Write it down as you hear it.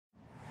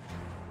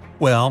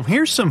Well,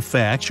 here's some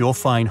facts you'll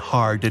find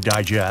hard to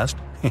digest.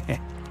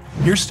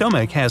 Your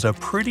stomach has a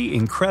pretty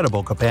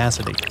incredible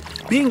capacity,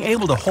 being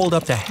able to hold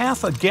up to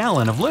half a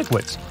gallon of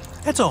liquids.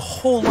 That's a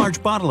whole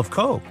large bottle of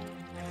Coke.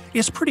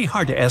 It's pretty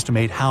hard to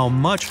estimate how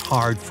much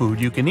hard food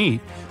you can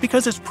eat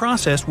because it's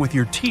processed with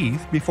your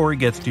teeth before it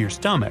gets to your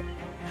stomach.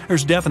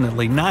 There's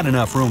definitely not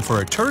enough room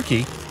for a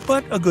turkey,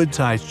 but a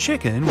good-sized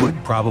chicken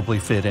would probably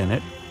fit in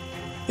it.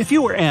 If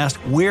you were asked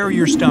where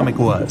your stomach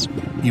was,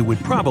 you would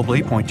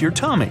probably point to your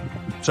tummy.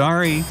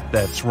 Sorry,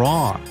 that's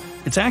wrong.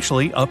 It's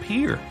actually up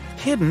here,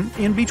 hidden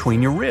in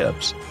between your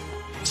ribs.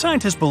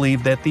 Scientists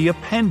believe that the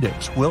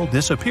appendix will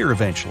disappear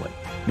eventually.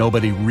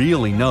 Nobody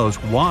really knows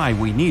why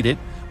we need it,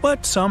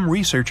 but some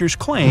researchers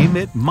claim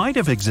it might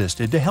have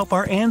existed to help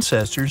our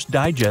ancestors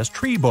digest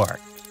tree bark.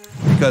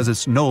 Because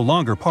it's no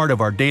longer part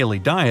of our daily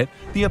diet,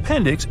 the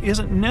appendix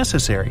isn't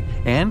necessary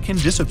and can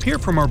disappear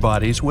from our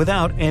bodies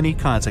without any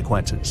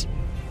consequences.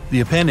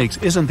 The appendix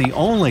isn't the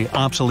only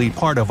obsolete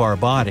part of our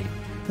body.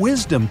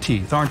 Wisdom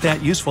teeth aren't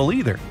that useful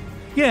either.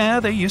 Yeah,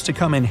 they used to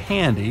come in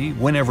handy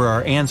whenever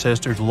our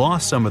ancestors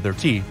lost some of their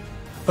teeth,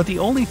 but the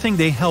only thing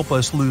they help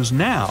us lose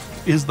now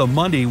is the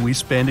money we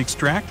spend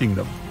extracting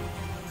them.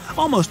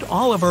 Almost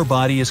all of our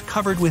body is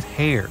covered with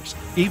hairs,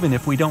 even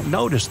if we don't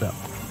notice them.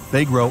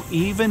 They grow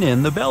even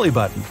in the belly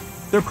button.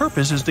 Their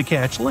purpose is to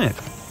catch lint.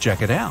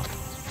 Check it out.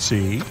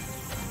 See?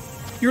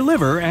 Your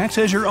liver acts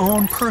as your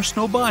own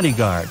personal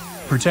bodyguard,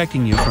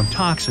 protecting you from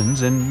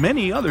toxins and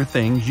many other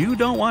things you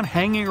don't want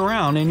hanging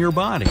around in your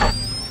body.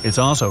 It's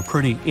also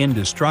pretty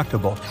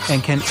indestructible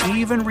and can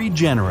even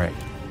regenerate.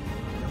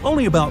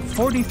 Only about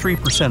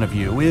 43% of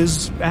you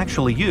is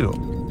actually you.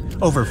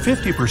 Over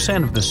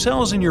 50% of the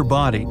cells in your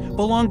body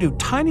belong to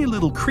tiny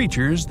little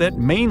creatures that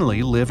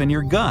mainly live in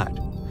your gut.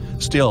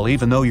 Still,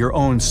 even though your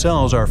own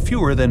cells are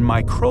fewer than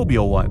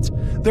microbial ones,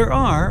 there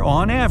are,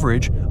 on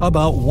average,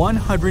 about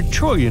 100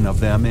 trillion of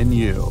them in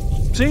you.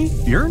 See,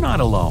 you're not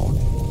alone.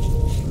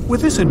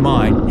 With this in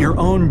mind, your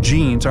own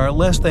genes are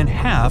less than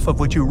half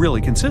of what you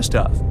really consist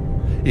of.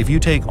 If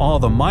you take all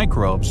the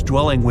microbes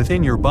dwelling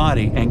within your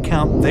body and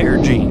count their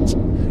genes,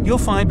 you'll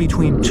find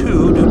between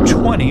 2 to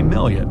 20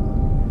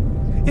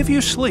 million. If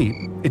you sleep,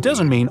 it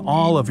doesn't mean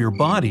all of your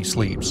body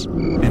sleeps.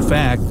 In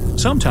fact,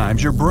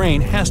 sometimes your brain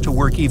has to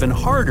work even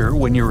harder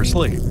when you're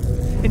asleep.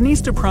 It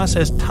needs to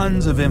process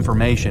tons of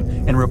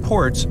information, and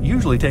reports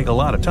usually take a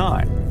lot of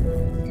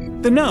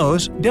time. The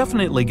nose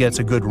definitely gets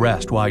a good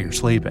rest while you're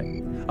sleeping.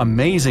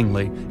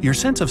 Amazingly, your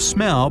sense of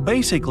smell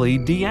basically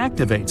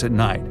deactivates at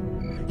night.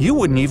 You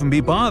wouldn't even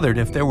be bothered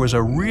if there was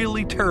a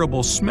really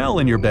terrible smell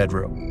in your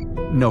bedroom.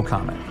 No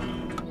comment.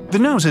 The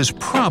nose is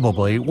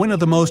probably one of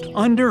the most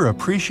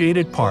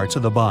underappreciated parts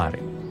of the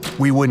body.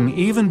 We wouldn't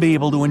even be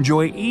able to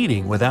enjoy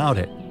eating without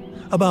it.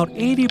 About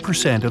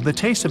 80% of the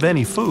taste of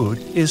any food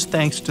is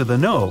thanks to the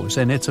nose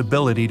and its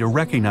ability to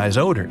recognize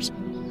odors.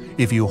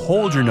 If you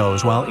hold your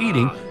nose while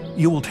eating,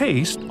 you will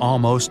taste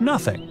almost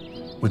nothing.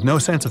 With no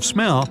sense of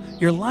smell,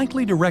 you're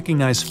likely to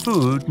recognize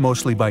food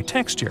mostly by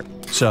texture.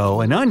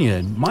 So an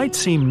onion might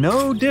seem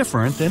no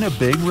different than a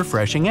big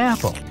refreshing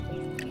apple.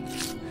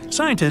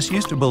 Scientists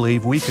used to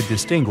believe we could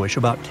distinguish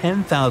about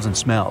 10,000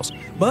 smells,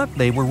 but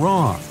they were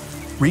wrong.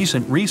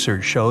 Recent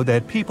research showed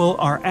that people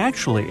are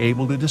actually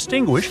able to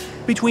distinguish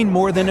between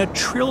more than 1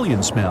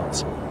 trillion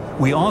smells.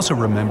 We also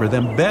remember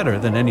them better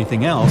than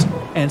anything else,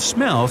 and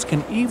smells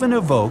can even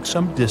evoke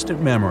some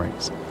distant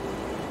memories.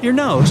 Your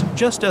nose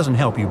just doesn't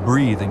help you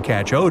breathe and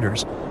catch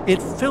odors,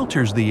 it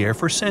filters the air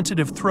for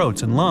sensitive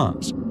throats and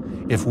lungs.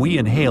 If we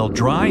inhale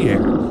dry air,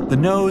 the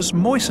nose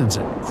moistens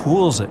it,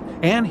 cools it,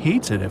 and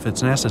heats it if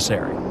it's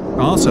necessary.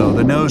 Also,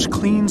 the nose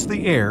cleans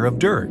the air of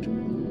dirt.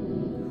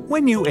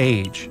 When you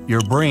age,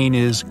 your brain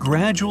is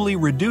gradually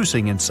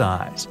reducing in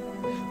size.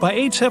 By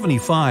age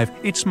 75,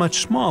 it's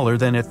much smaller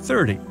than at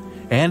 30,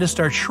 and it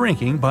starts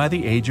shrinking by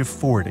the age of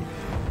 40.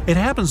 It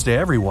happens to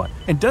everyone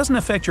and doesn't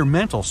affect your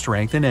mental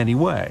strength in any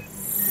way.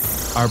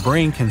 Our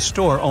brain can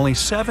store only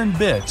 7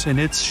 bits in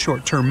its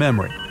short-term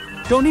memory.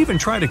 Don't even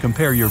try to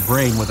compare your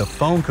brain with a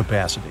phone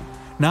capacity,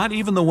 not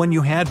even the one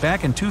you had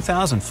back in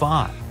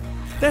 2005.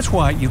 That's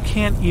why you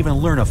can't even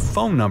learn a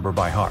phone number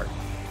by heart.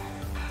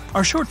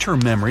 Our short-term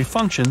memory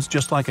functions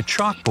just like a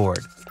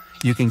chalkboard.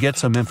 You can get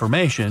some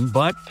information,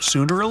 but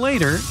sooner or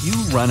later, you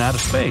run out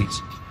of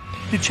space.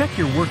 To check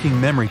your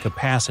working memory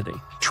capacity,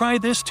 try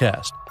this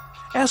test.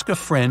 Ask a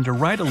friend to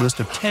write a list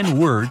of 10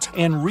 words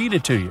and read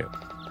it to you.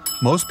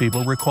 Most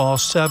people recall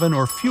 7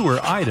 or fewer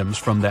items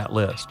from that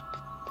list.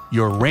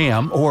 Your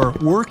RAM, or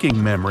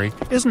working memory,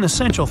 is an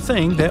essential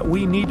thing that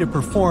we need to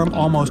perform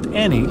almost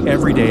any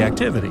everyday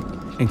activity,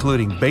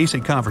 including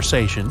basic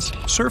conversations,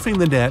 surfing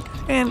the net,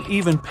 and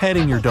even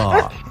petting your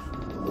dog.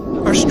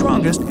 Our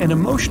strongest and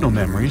emotional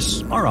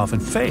memories are often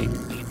fake.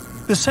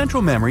 The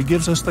central memory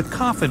gives us the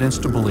confidence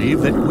to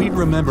believe that we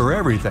remember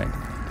everything,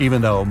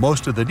 even though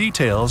most of the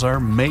details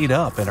are made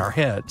up in our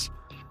heads.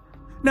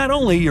 Not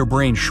only your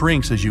brain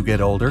shrinks as you get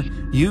older,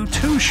 you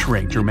too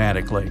shrink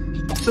dramatically.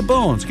 The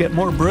bones get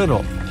more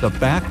brittle, the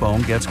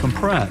backbone gets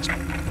compressed.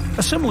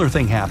 A similar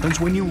thing happens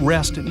when you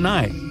rest at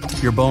night.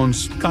 Your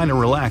bones kind of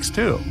relax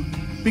too.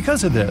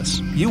 Because of this,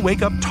 you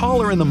wake up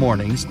taller in the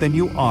mornings than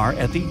you are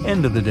at the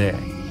end of the day.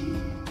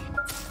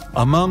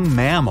 Among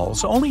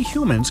mammals, only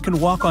humans can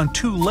walk on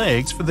two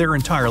legs for their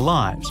entire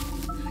lives.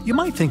 You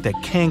might think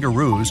that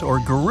kangaroos or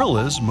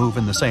gorillas move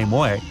in the same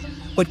way,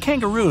 but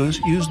kangaroos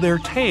use their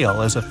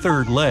tail as a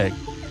third leg,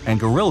 and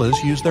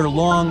gorillas use their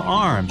long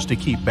arms to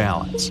keep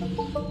balance.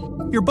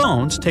 Your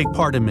bones take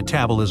part in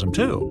metabolism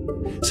too.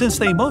 Since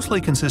they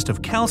mostly consist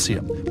of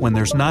calcium, when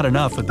there's not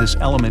enough of this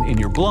element in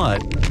your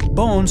blood,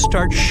 bones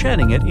start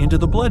shedding it into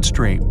the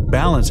bloodstream,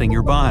 balancing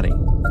your body.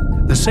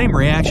 The same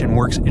reaction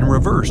works in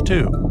reverse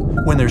too.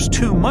 When there's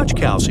too much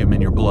calcium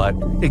in your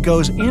blood, it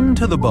goes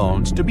into the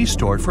bones to be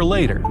stored for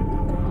later.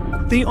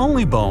 The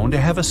only bone to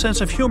have a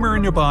sense of humor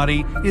in your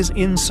body is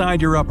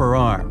inside your upper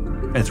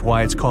arm. That's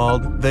why it's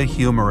called the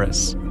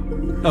humerus.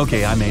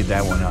 Okay, I made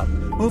that one up.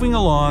 Moving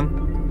along.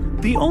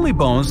 The only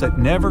bones that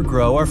never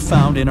grow are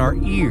found in our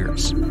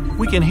ears.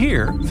 We can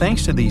hear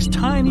thanks to these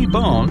tiny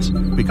bones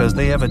because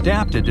they have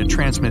adapted to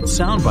transmit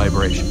sound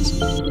vibrations.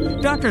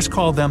 Doctors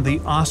call them the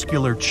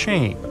oscular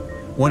chain.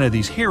 One of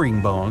these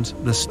hearing bones,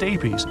 the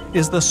stapes,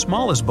 is the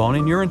smallest bone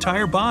in your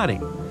entire body.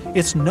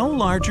 It's no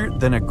larger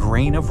than a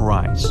grain of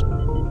rice.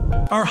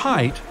 Our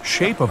height,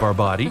 shape of our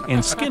body,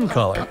 and skin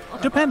color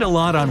depend a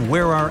lot on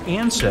where our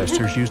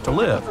ancestors used to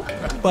live,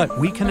 but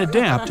we can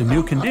adapt to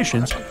new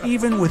conditions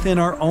even within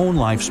our own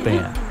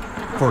lifespan.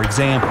 For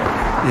example,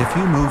 if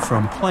you move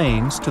from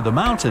plains to the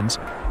mountains,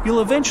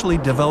 you'll eventually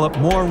develop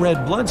more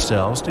red blood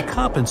cells to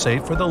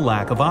compensate for the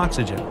lack of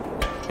oxygen.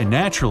 And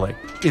naturally,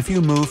 if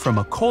you move from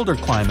a colder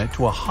climate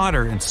to a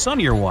hotter and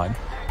sunnier one,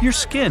 your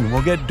skin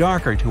will get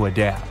darker to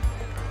adapt.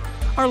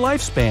 Our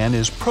lifespan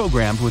is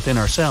programmed within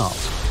our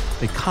cells.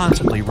 They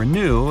constantly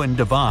renew and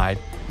divide,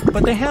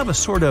 but they have a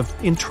sort of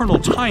internal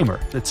timer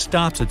that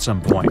stops at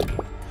some point.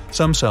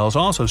 Some cells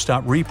also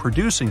stop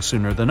reproducing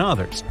sooner than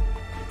others.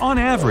 On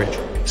average,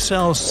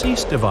 cells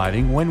cease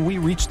dividing when we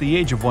reach the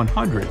age of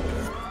 100.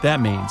 That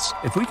means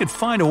if we could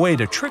find a way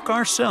to trick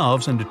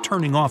ourselves into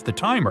turning off the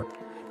timer,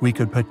 we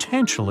could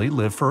potentially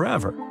live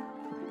forever.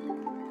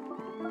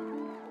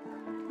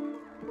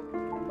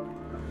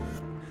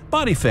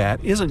 Body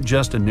fat isn't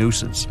just a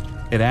nuisance.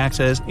 It acts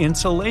as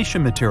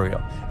insulation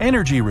material,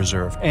 energy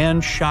reserve,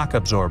 and shock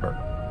absorber.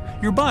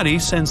 Your body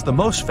sends the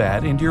most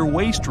fat into your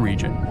waist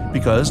region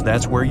because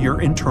that's where your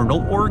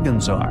internal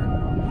organs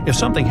are. If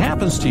something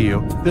happens to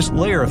you, this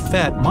layer of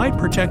fat might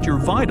protect your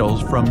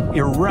vitals from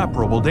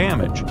irreparable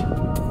damage.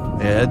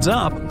 Heads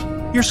up!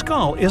 Your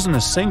skull isn't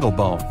a single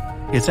bone.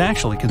 It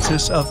actually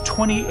consists of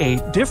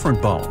 28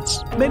 different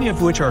bones, many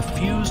of which are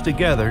fused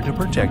together to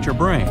protect your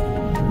brain.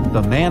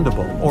 The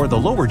mandible, or the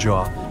lower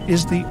jaw,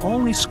 is the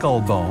only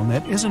skull bone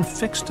that isn't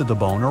fixed to the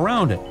bone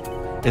around it.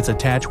 It's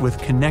attached with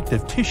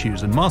connective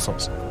tissues and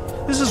muscles.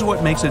 This is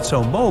what makes it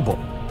so mobile.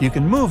 You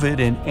can move it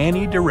in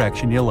any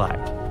direction you like.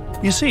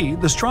 You see,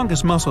 the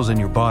strongest muscles in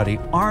your body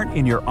aren't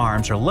in your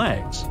arms or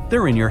legs.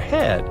 They're in your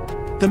head.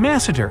 The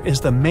masseter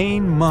is the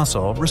main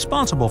muscle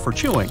responsible for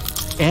chewing,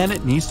 and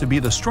it needs to be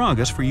the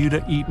strongest for you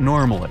to eat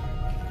normally.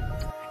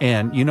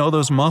 And you know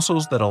those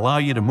muscles that allow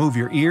you to move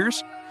your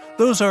ears?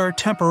 Those are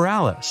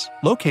temporalis,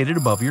 located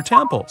above your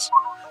temples.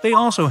 They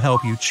also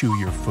help you chew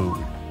your food.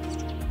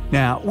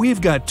 Now,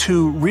 we've got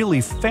two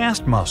really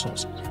fast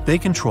muscles. They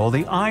control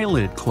the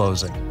eyelid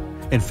closing.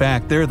 In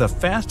fact, they're the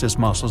fastest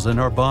muscles in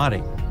our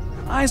body.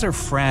 Eyes are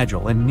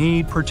fragile and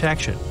need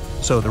protection,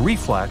 so the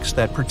reflex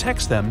that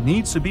protects them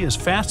needs to be as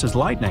fast as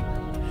lightning.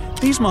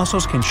 These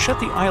muscles can shut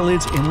the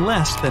eyelids in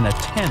less than a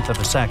tenth of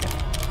a second.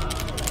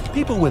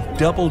 People with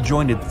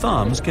double-jointed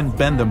thumbs can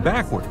bend them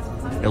backward.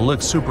 It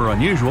looks super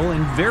unusual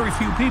and very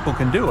few people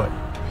can do it.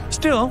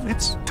 Still,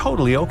 it's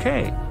totally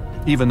okay.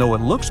 Even though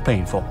it looks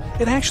painful,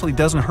 it actually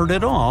doesn't hurt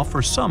at all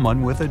for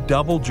someone with a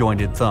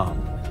double-jointed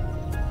thumb.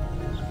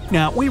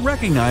 Now, we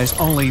recognize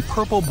only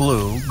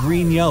purple-blue,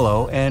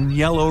 green-yellow, and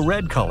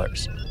yellow-red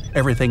colors.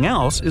 Everything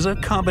else is a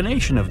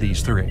combination of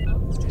these three.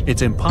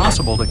 It's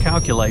impossible to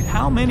calculate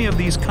how many of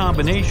these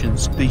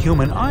combinations the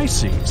human eye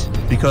sees,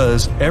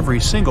 because every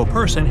single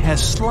person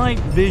has slight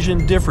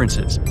vision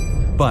differences.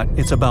 But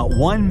it's about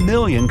 1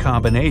 million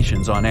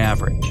combinations on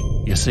average.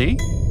 You see?